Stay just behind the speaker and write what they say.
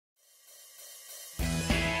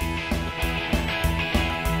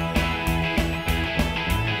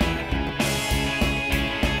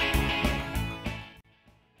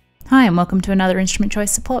Hi and welcome to another Instrument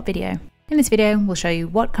Choice support video. In this video we'll show you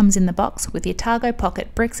what comes in the box with the Atago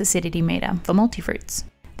Pocket Brix-Acidity meter for multifruits.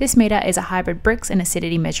 This meter is a hybrid Brix and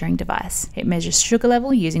acidity measuring device. It measures sugar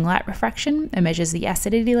level using light refraction and measures the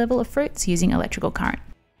acidity level of fruits using electrical current.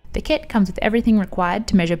 The kit comes with everything required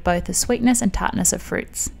to measure both the sweetness and tartness of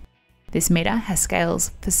fruits. This meter has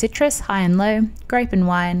scales for citrus, high and low, grape and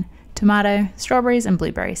wine, tomato, strawberries and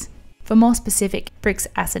blueberries. For more specific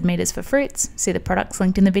Brix-Acid meters for fruits, see the products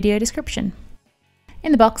linked in the video description.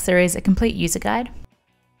 In the box there is a complete user guide,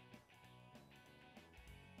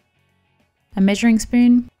 a measuring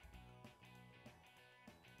spoon,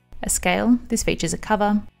 a scale, this features a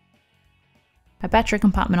cover, a battery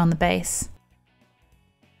compartment on the base,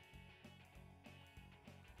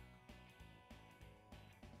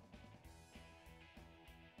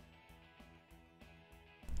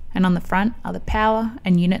 and on the front are the power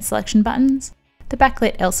and unit selection buttons, the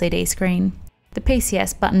backlit LCD screen, the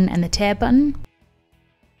PCS button and the tare button.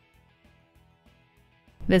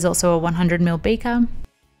 There's also a 100ml beaker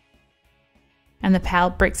and the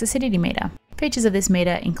IC-PAL Brix-Acidity meter. Features of this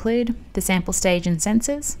meter include the sample stage and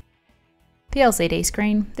sensors, the LCD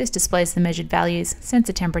screen, this displays the measured values,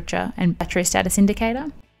 sensor temperature and battery status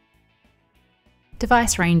indicator.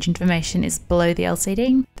 Device range information is below the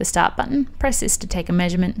LCD. The start button, press this to take a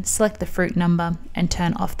measurement, select the fruit number and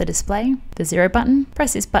turn off the display. The 0 button,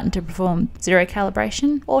 press this button to perform 0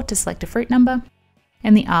 calibration or to select a fruit number.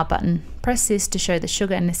 And the R button, press this to show the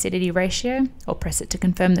sugar and acidity ratio or press it to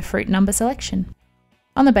confirm the fruit number selection.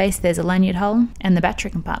 On the base there's a lanyard hole and the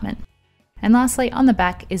battery compartment. And lastly on the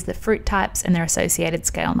back is the fruit types and their associated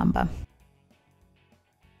scale number.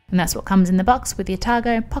 And that's what comes in the box with the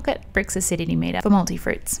Atago Pocket Brix-Acidity meter for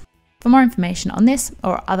multifruits. For more information on this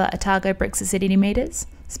or other Atago Brix-Acidity meters,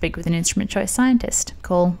 speak with an Instrument Choice scientist.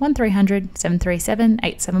 Call 1300 737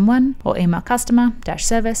 871 or email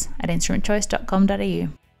customer-service@instrumentchoice.com.au.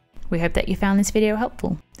 We hope that you found this video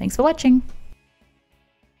helpful. Thanks for watching.